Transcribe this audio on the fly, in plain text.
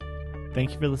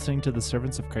Thank you for listening to the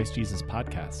Servants of Christ Jesus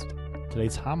podcast.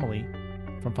 Today's homily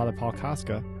from Father Paul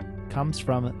Kostka comes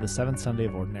from the seventh Sunday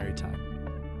of Ordinary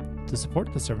Time. To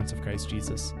support the Servants of Christ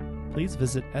Jesus, please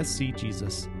visit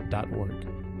scjesus.org.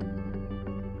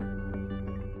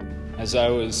 As I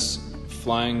was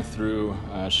flying through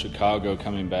Chicago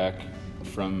coming back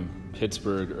from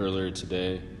Pittsburgh earlier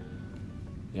today,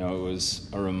 it was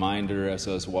a reminder as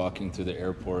I was walking through the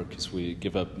airport, because we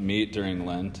give up meat during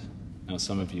Lent. I know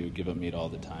some of you give up meat all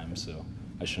the time, so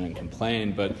I shouldn't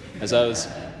complain. But as I was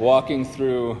walking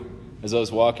through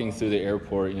the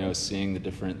airport, seeing the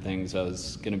different things I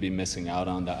was going to be missing out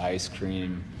on, the ice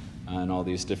cream and all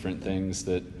these different things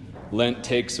that Lent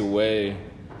takes away,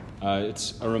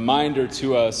 it's a reminder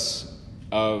to us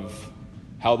of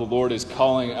how the Lord is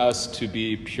calling us to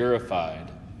be purified,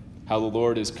 how the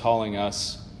Lord is calling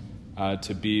us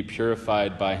to be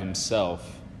purified by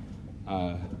himself,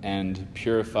 and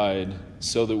purified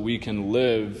so that we can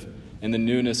live in the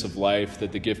newness of life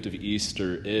that the gift of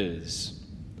Easter is.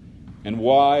 And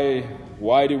why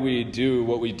do we do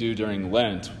what we do during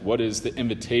Lent? What is the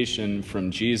invitation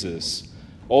from Jesus?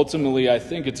 Ultimately, I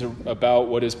think it's about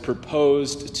what is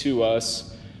proposed to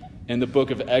us in the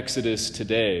book of Exodus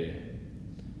today.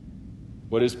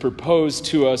 What is proposed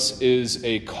to us is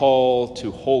a call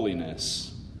to holiness.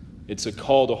 It's a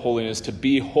call to holiness, to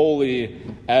be holy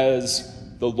as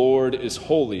the Lord is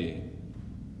holy.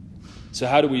 So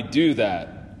how do we do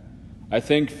that? I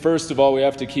think, first of all, we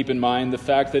have to keep in mind the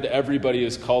fact that everybody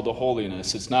is called to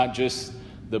holiness. It's not just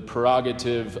the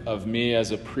prerogative of me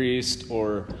as a priest,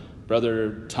 or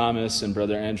Brother Thomas and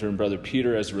Brother Andrew and Brother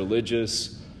Peter as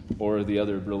religious, or the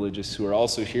other religious who are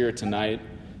also here tonight.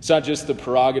 It's not just the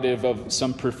prerogative of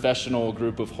some professional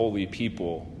group of holy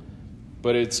people,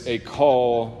 but it's a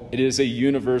call, it is a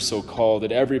universal call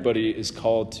that everybody is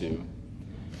called to.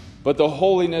 But the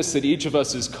holiness that each of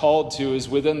us is called to is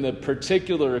within the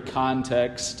particular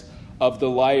context of the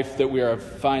life that we are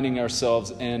finding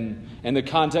ourselves in, and the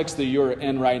context that you're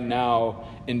in right now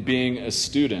in being a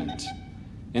student.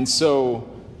 And so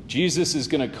Jesus is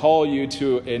going to call you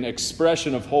to an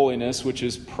expression of holiness which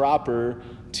is proper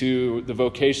to the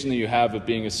vocation that you have of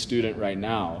being a student right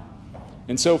now.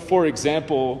 And so, for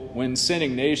example, when St.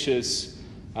 Ignatius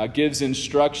gives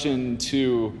instruction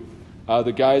to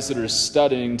the guys that are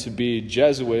studying to be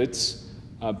Jesuits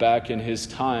back in his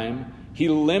time, he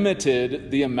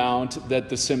limited the amount that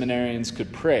the seminarians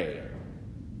could pray.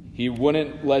 He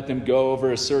wouldn't let them go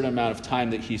over a certain amount of time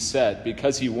that he set,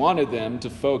 because he wanted them to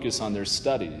focus on their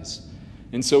studies.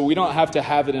 And so we don't have to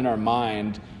have it in our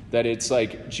mind that it's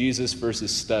like Jesus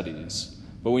versus studies.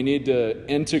 But we need to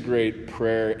integrate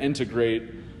prayer,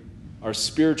 integrate our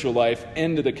spiritual life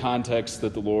into the context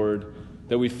that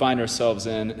we find ourselves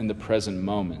in the present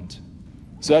moment.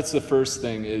 So that's the first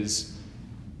thing, is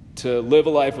to live a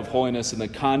life of holiness in the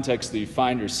context that you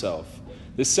find yourself.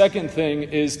 The second thing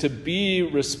is to be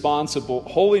responsible.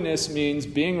 Holiness means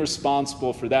being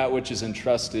responsible for that which is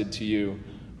entrusted to you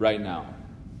right now.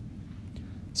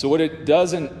 So what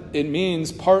it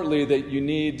means partly that you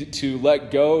need to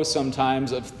let go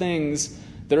sometimes of things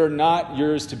that are not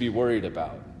yours to be worried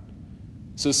about.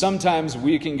 So sometimes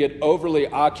we can get overly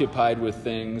occupied with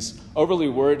things, overly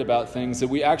worried about things that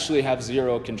we actually have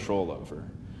zero control over,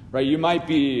 right? You might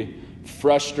be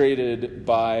frustrated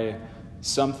by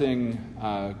something,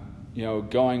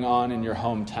 going on in your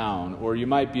hometown, or you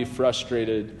might be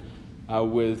frustrated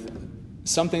with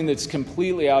something that's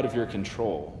completely out of your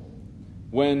control,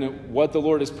 when what the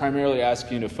Lord is primarily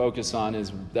asking you to focus on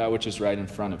is that which is right in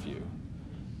front of you.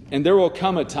 And there will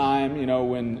come a time,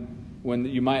 when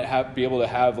you might be able to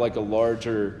have like a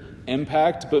larger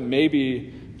impact, but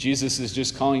maybe Jesus is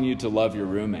just calling you to love your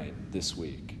roommate this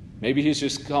week. Maybe he's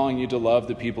just calling you to love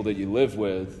the people that you live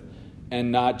with,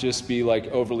 and not just be like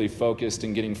overly focused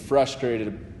and getting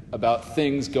frustrated about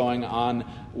things going on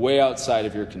way outside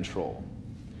of your control.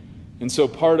 And so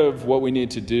part of what we need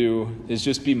to do is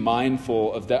just be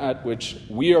mindful of that which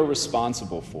we are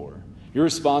responsible for. You're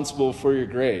responsible for your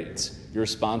grades. You're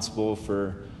responsible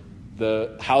for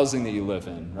the housing that you live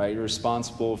in, right? You're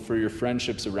responsible for your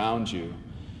friendships around you.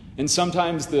 And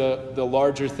sometimes the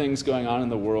larger things going on in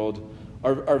the world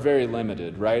are very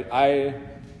limited, right? I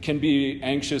can be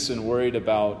anxious and worried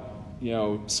about,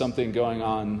 something going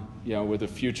on, with a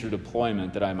future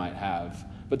deployment that I might have.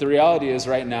 But the reality is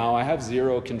right now I have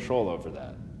zero control over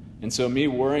that. And so me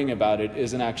worrying about it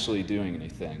isn't actually doing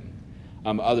anything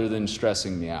other than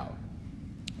stressing me out.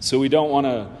 So we don't want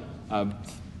to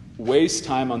waste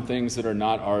time on things that are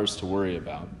not ours to worry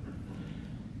about.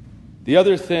 The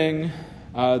other thing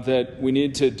that we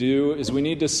need to do is we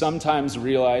need to sometimes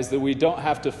realize that we don't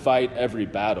have to fight every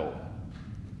battle.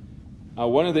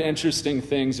 One of the interesting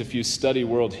things, if you study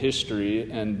world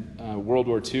history and World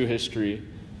War II history,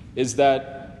 is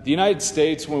that the United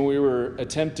States, when we were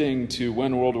attempting to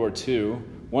win World War II,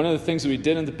 one of the things that we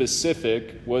did in the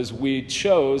Pacific was we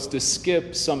chose to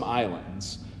skip some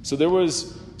islands. So there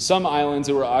was some islands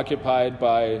that were occupied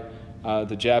by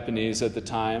the Japanese at the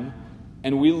time,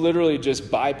 and we literally just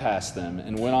bypassed them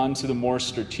and went on to the more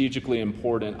strategically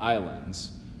important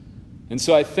islands. And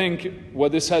so I think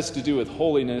what this has to do with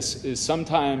holiness is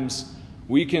sometimes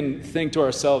we can think to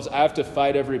ourselves, I have to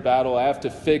fight every battle, I have to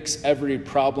fix every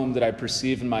problem that I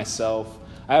perceive in myself,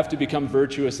 I have to become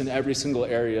virtuous in every single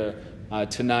area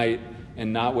tonight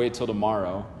and not wait till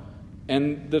tomorrow.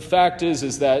 And the fact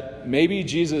is that maybe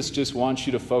Jesus just wants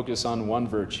you to focus on one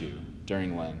virtue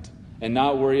during Lent and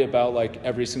not worry about like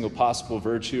every single possible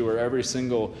virtue or every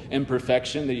single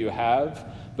imperfection that you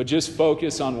have, but just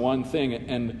focus on one thing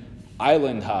and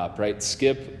island hop, right?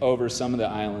 Skip over some of the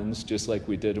islands just like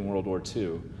we did in World War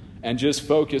II and just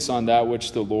focus on that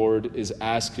which the Lord is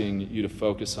asking you to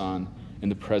focus on in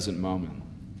the present moment.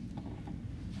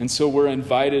 And so we're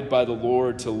invited by the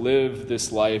Lord to live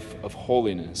this life of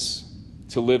holiness,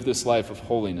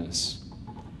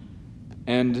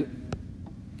 And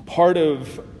part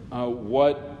of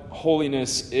what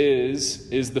holiness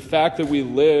is the fact that we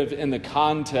live in the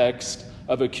context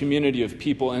of a community of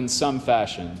people in some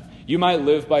fashion. You might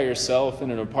live by yourself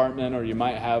in an apartment, or you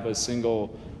might have a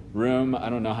single room. I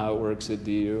don't know how it works at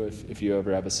DU, if you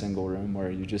ever have a single room where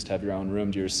you just have your own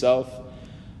room to yourself.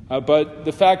 But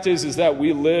the fact is that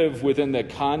we live within the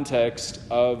context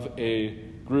of a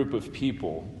group of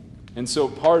people. And so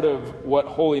part of what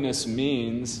holiness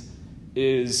means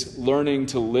is learning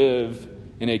to live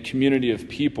in a community of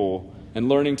people and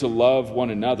learning to love one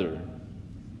another.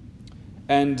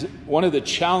 And one of the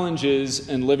challenges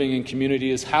in living in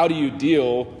community is, how do you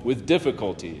deal with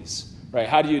difficulties, right?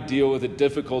 How do you deal with a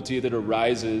difficulty that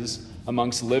arises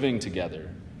amongst living together,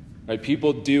 right?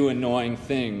 People do annoying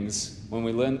things when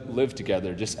we live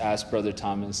together. Just ask Brother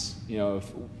Thomas,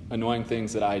 if annoying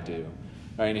things that I do,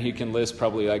 right? And he can list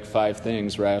probably like 5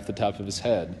 things right off the top of his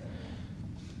head.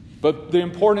 But the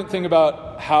important thing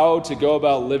about how to go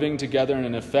about living together in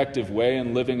an effective way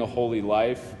and living a holy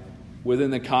life within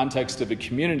the context of a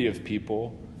community of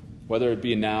people, whether it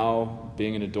be now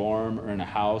being in a dorm or in a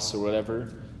house or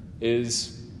whatever,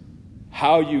 is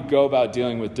how you go about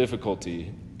dealing with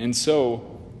difficulty. And so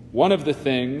one of the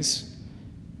things,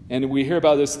 and we hear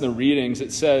about this in the readings,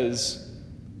 it says,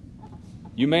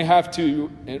 you may have to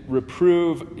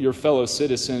reprove your fellow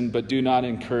citizen, but do not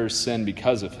incur sin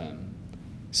because of him.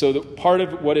 So part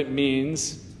of what it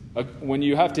means when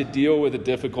you have to deal with a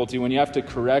difficulty, when you have to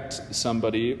correct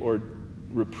somebody or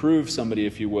reprove somebody,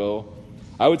 if you will,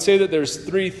 I would say that there's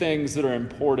 3 things that are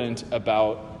important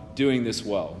about doing this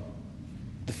well.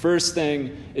 The first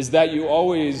thing is that you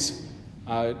always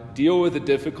deal with a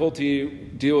difficulty,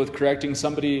 deal with correcting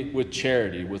somebody with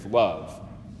charity, with love.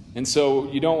 And so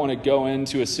you don't want to go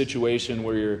into a situation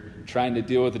where you're trying to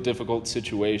deal with a difficult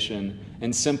situation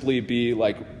and simply be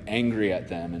like angry at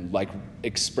them and like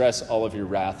express all of your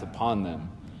wrath upon them.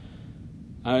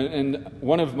 And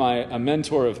a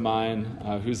mentor of mine,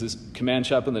 who's this command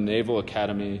chaplain in the Naval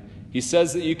Academy, he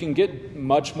says that you can get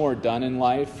much more done in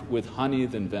life with honey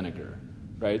than vinegar,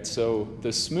 right? So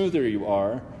the smoother you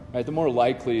are, right, the more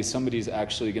likely somebody's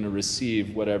actually going to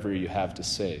receive whatever you have to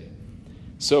say.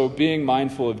 So being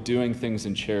mindful of doing things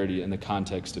in charity in the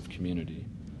context of community.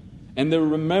 And then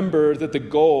remember that the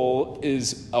goal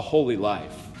is a holy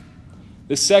life.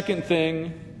 The second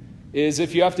thing is,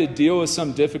 if you have to deal with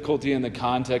some difficulty in the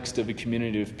context of a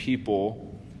community of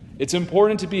people, it's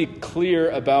important to be clear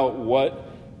about what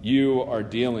you are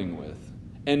dealing with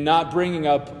and not bringing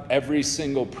up every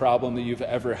single problem that you've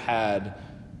ever had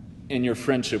in your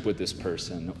friendship with this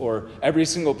person, or every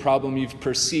single problem you've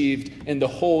perceived in the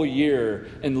whole year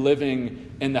in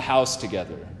living in the house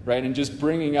together, right? And just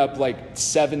bringing up like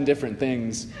 7 different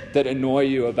things that annoy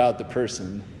you about the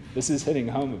person. This is hitting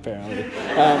home, apparently.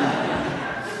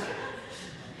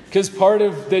 Because part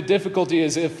of the difficulty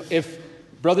is if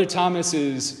Brother Thomas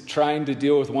is trying to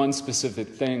deal with one specific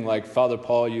thing, like, Father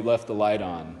Paul, you left the light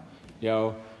on,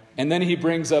 and then he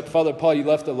brings up, Father Paul, you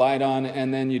left the light on,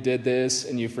 and then you did this,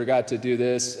 and you forgot to do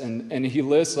this, and he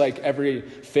lists like every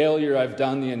failure I've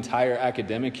done the entire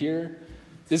academic year.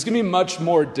 It's going to be much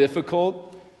more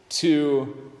difficult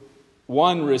to,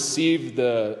 one, receive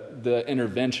the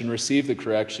intervention, receive the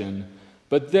correction,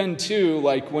 but then 2,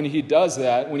 like when he does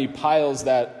that, when he piles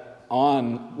that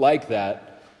on like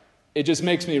that, it just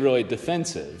makes me really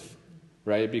defensive,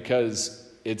 right? Because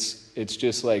it's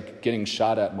just like getting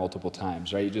shot at multiple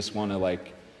times, right? You just want to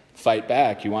like fight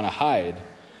back. You want to hide.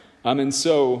 And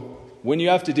so when you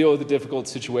have to deal with a difficult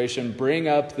situation, bring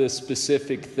up the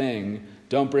specific thing.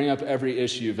 Don't bring up every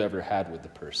issue you've ever had with the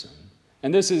person.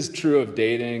 And this is true of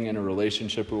dating and a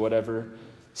relationship or whatever.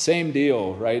 Same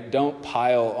deal, right? Don't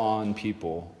pile on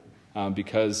people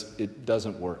because it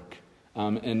doesn't work.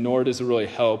 And nor does it really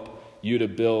help you to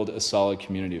build a solid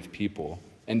community of people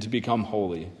and to become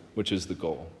holy, which is the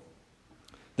goal.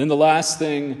 Then the last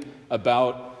thing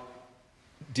about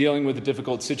dealing with a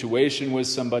difficult situation with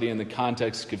somebody in the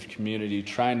context of community,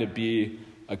 trying to be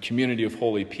a community of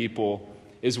holy people,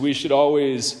 is we should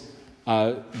always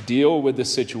deal with the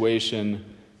situation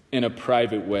in a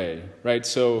private way, right?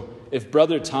 So if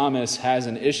Brother Thomas has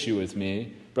an issue with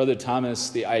me, Brother Thomas,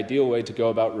 the ideal way to go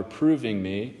about reproving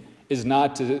me is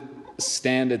not to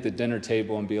stand at the dinner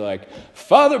table and be like,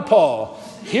 Father Paul,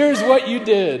 here's what you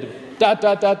did, ...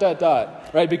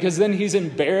 right? Because then he's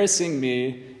embarrassing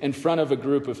me in front of a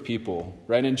group of people,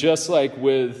 right? And just like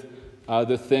with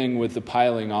the thing with the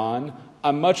piling on,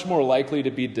 I'm much more likely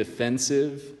to be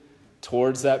defensive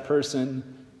towards that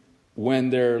person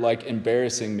when they're like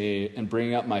embarrassing me and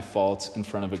bringing up my faults in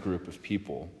front of a group of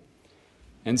people.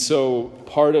 And so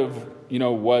part of,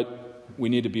 what we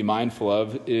need to be mindful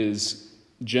of is,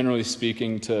 generally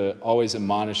speaking, to always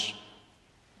admonish,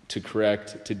 to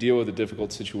correct, to deal with a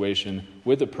difficult situation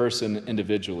with a person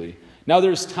individually. Now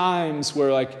there's times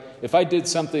where if I did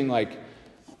something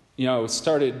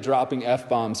started dropping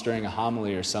F-bombs during a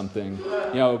homily or something,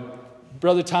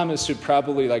 Brother Thomas should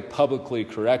probably publicly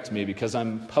correct me because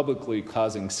I'm publicly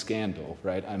causing scandal,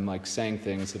 right? I'm saying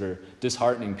things that are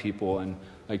disheartening people, and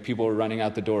people are running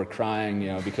out the door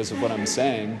crying, because of what I'm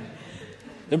saying.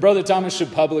 Then Brother Thomas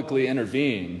should publicly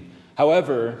intervene.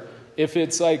 However, if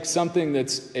it's something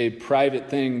that's a private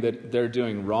thing that they're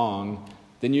doing wrong,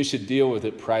 then you should deal with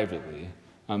it privately,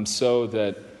 so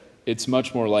that it's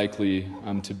much more likely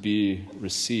to be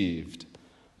received,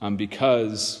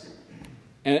 because...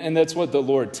 And that's what the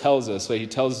Lord tells us. He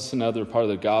tells us in another part of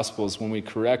the Gospels, when we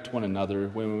correct one another,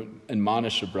 when we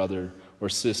admonish a brother or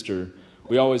sister,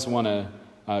 we always want to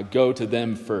go to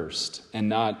them first and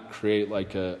not create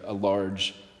a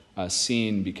large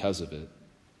scene because of it.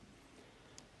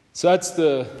 So that's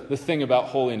the thing about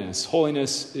holiness.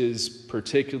 Holiness is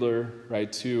particular,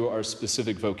 right, to our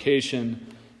specific vocation.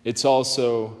 It's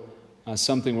also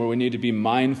something where we need to be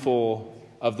mindful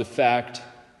of the fact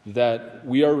that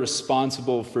we are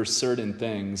responsible for certain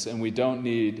things, and we don't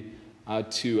need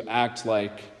to act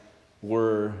like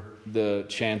we're the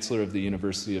chancellor of the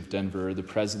University of Denver or the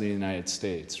president of the United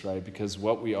States, right? Because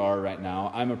what we are right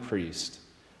now, I'm a priest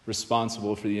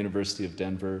responsible for the University of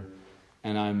Denver,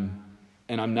 and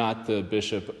I'm not the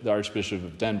Archbishop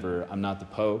of Denver. I'm not the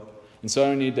Pope, and so I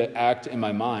don't need to act in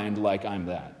my mind like I'm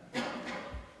that.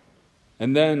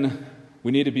 And then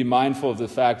we need to be mindful of the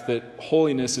fact that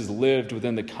holiness is lived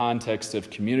within the context of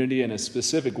community, and a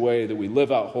specific way that we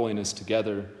live out holiness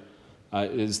together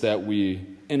is that we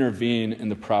intervene in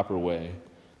the proper way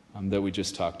that we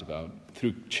just talked about,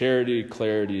 through charity,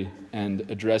 clarity, and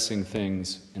addressing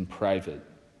things in private.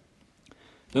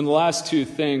 Then the last two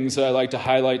things that I'd like to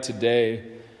highlight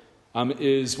today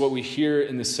is what we hear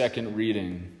in the second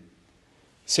reading.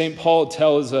 St. Paul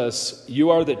tells us, you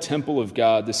are the temple of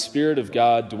God, the Spirit of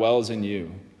God dwells in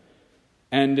you.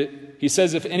 And he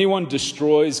says if anyone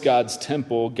destroys God's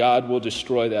temple, God will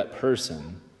destroy that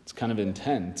person. It's kind of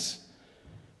intense.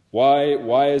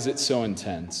 Why is it so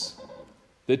intense?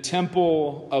 The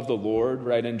temple of the Lord,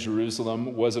 right, in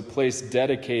Jerusalem, was a place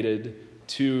dedicated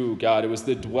to God. It was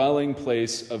the dwelling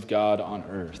place of God on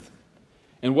earth.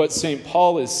 And what St.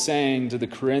 Paul is saying to the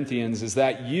Corinthians is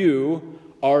that you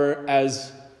are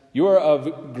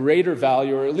of greater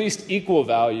value, or at least equal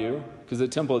value, because the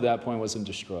temple at that point wasn't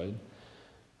destroyed.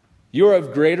 You are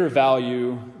of greater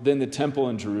value than the temple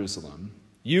in Jerusalem.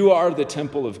 You are the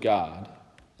temple of God,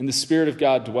 and the Spirit of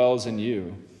God dwells in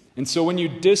you. And so when you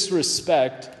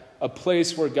disrespect a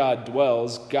place where God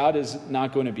dwells, God is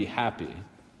not going to be happy.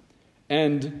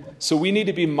 And so we need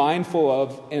to be mindful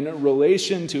of, in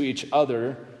relation to each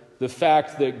other, the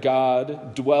fact that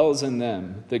God dwells in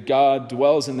them,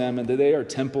 and that they are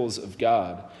temples of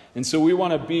God. And so we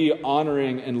want to be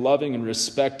honoring and loving and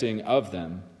respecting of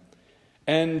them.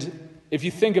 And if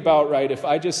you think about, right, if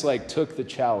I just took the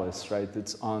chalice, right,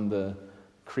 that's on the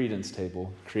credence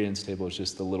table is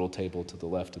just the little table to the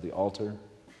left of the altar.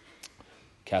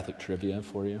 Catholic trivia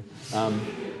for you.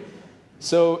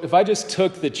 So if I just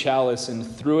took the chalice and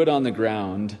threw it on the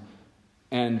ground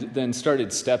and then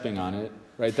started stepping on it,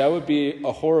 right, that would be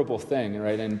a horrible thing,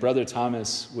 right? And Brother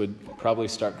Thomas would probably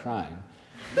start crying.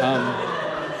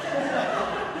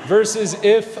 Versus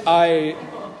if I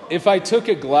took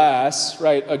a glass,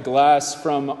 right, a glass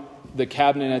from the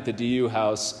cabinet at the DU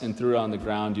house and threw it on the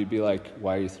ground, you'd be like,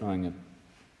 why are you throwing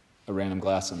a random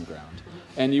glass on the ground?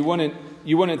 And you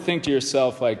wouldn't think to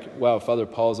yourself like, wow, Father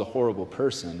Paul is a horrible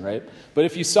person, right? But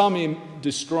if you saw me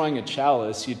destroying a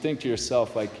chalice, you'd think to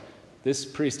yourself like, this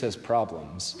priest has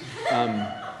problems.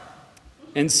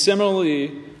 And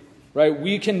similarly, right,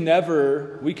 we can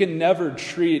never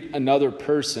treat another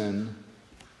person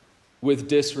with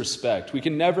disrespect. We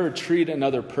can never treat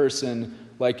another person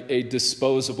like a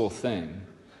disposable thing,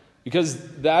 because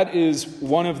that is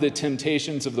one of the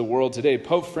temptations of the world today.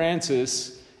 Pope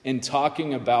Francis, in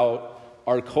talking about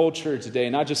our culture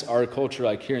today, not just our culture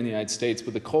like here in the United States,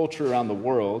 but the culture around the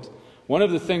world, one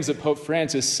of the things that Pope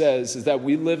Francis says is that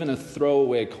we live in a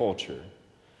throwaway culture.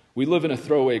 We live in a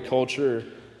throwaway culture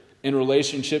in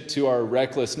relationship to our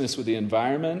recklessness with the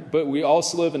environment, but we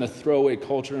also live in a throwaway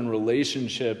culture in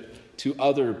relationship to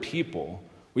other people.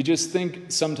 We just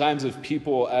think sometimes of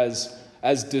people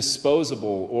as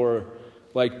disposable, or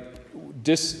like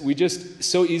we just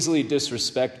so easily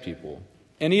disrespect people.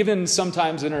 And even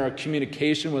sometimes in our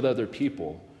communication with other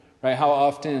people, right? How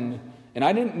often, and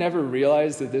I never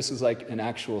realize that this was like an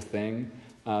actual thing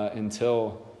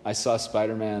until I saw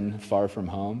Spider-Man Far From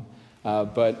Home.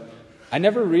 But I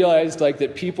never realized like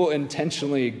that people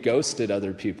intentionally ghosted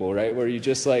other people, right? Where you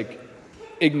just like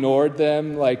ignored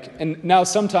them, like, and now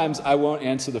sometimes I won't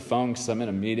answer the phone because I'm in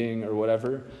a meeting or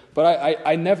whatever, but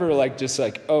I never like just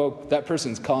like, oh, that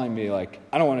person's calling me, like,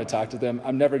 I don't want to talk to them,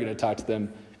 I'm never going to talk to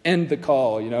them, end the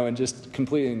call, and just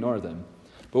completely ignore them.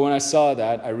 But when I saw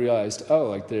that, I realized, oh,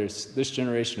 like there's this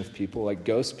generation of people like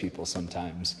ghost people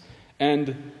sometimes,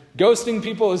 and ghosting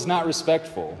people is not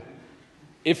respectful.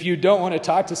 If you don't want to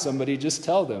talk to somebody, just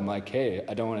tell them like, hey,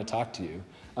 I don't want to talk to you.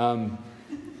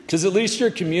 Because at least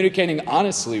you're communicating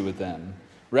honestly with them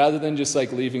rather than just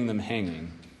like leaving them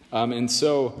hanging. And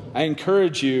so I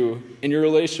encourage you in your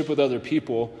relationship with other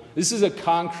people, this is a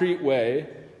concrete way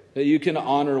that you can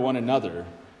honor one another.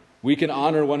 We can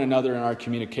honor one another in our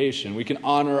communication. We can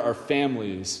honor our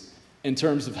families in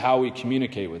terms of how we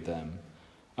communicate with them.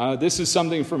 This is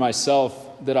something for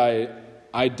myself that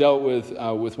I dealt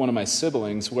with one of my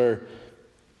siblings, where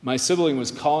my sibling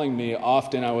was calling me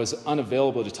often. I was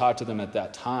unavailable to talk to them at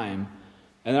that time.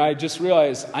 And I just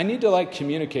realized I need to like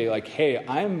communicate like, hey,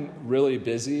 I'm really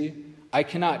busy. I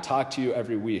cannot talk to you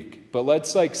every week, but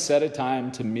let's like set a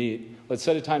time to meet. Let's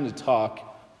set a time to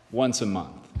talk once a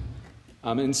month.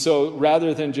 And so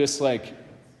rather than just like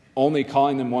only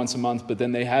calling them once a month, but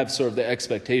then they have sort of the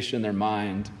expectation in their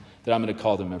mind that I'm going to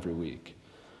call them every week.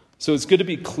 So it's good to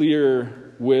be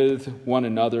clear with one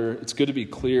another. It's good to be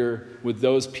clear with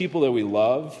those people that we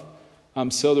love,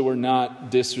 so that we're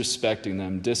not disrespecting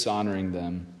them, dishonoring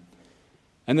them.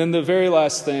 And then the very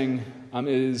last thing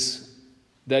is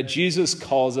that Jesus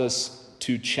calls us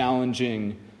to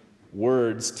challenging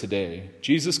words today.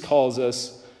 Jesus calls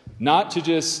us not to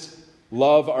just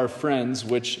love our friends,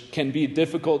 which can be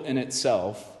difficult in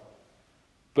itself,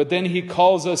 but then he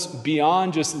calls us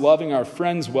beyond just loving our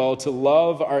friends well to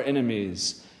love our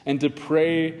enemies and to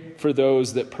pray for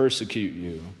those that persecute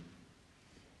you.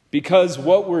 Because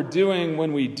what we're doing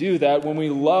when we do that, when we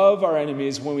love our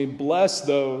enemies, when we bless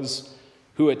those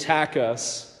who attack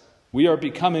us, we are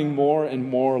becoming more and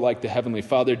more like the Heavenly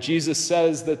Father. Jesus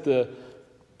says that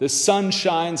the sun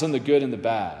shines on the good and the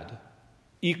bad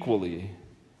equally.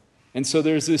 And so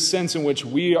there's this sense in which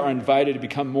we are invited to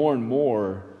become more and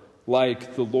more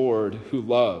like the Lord who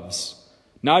loves.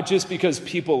 Not just because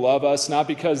people love us, not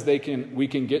because we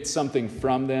can get something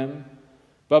from them,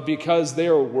 but because they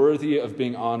are worthy of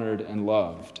being honored and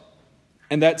loved.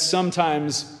 And that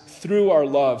sometimes through our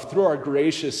love, through our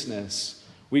graciousness,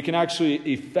 we can actually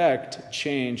effect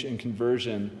change and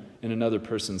conversion in another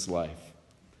person's life.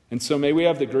 And so may we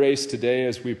have the grace today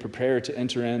as we prepare to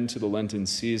enter into the Lenten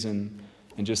season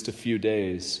in just a few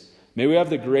days. May we have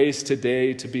the grace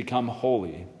today to become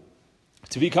holy.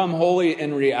 To become holy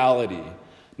in reality.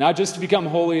 Not just to become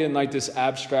holy in like this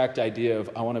abstract idea of,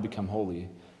 I want to become holy.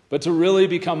 But to really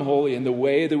become holy in the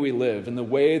way that we live, in the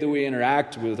way that we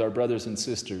interact with our brothers and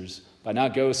sisters, by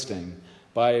not ghosting,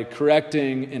 by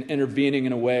correcting and intervening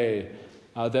in a way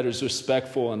that is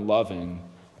respectful and loving,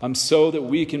 so that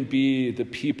we can be the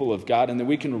people of God and that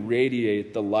we can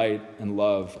radiate the light and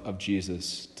love of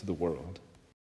Jesus to the world.